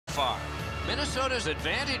far. Minnesota's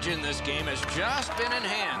advantage in this game has just been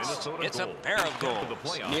enhanced. It's a pair of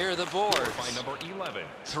goals near the boards. By number 11.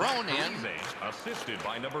 Thrown in. Assisted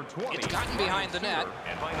by number 20. It's gotten behind the net.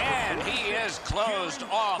 And he is closed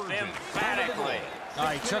off emphatically.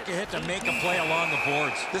 He took a hit to make a play along the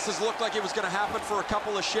boards. This has looked like it was going to happen for a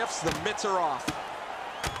couple of shifts. The mitts are off.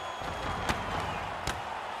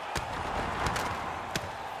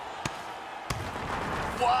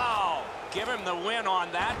 Wow! Give him the win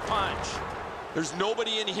on that punch. There's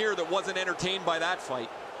nobody in here that wasn't entertained by that fight.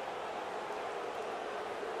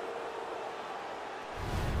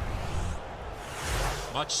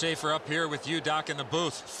 Much safer up here with you, Doc, in the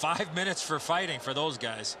booth. 5 minutes for fighting for those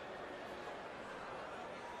guys.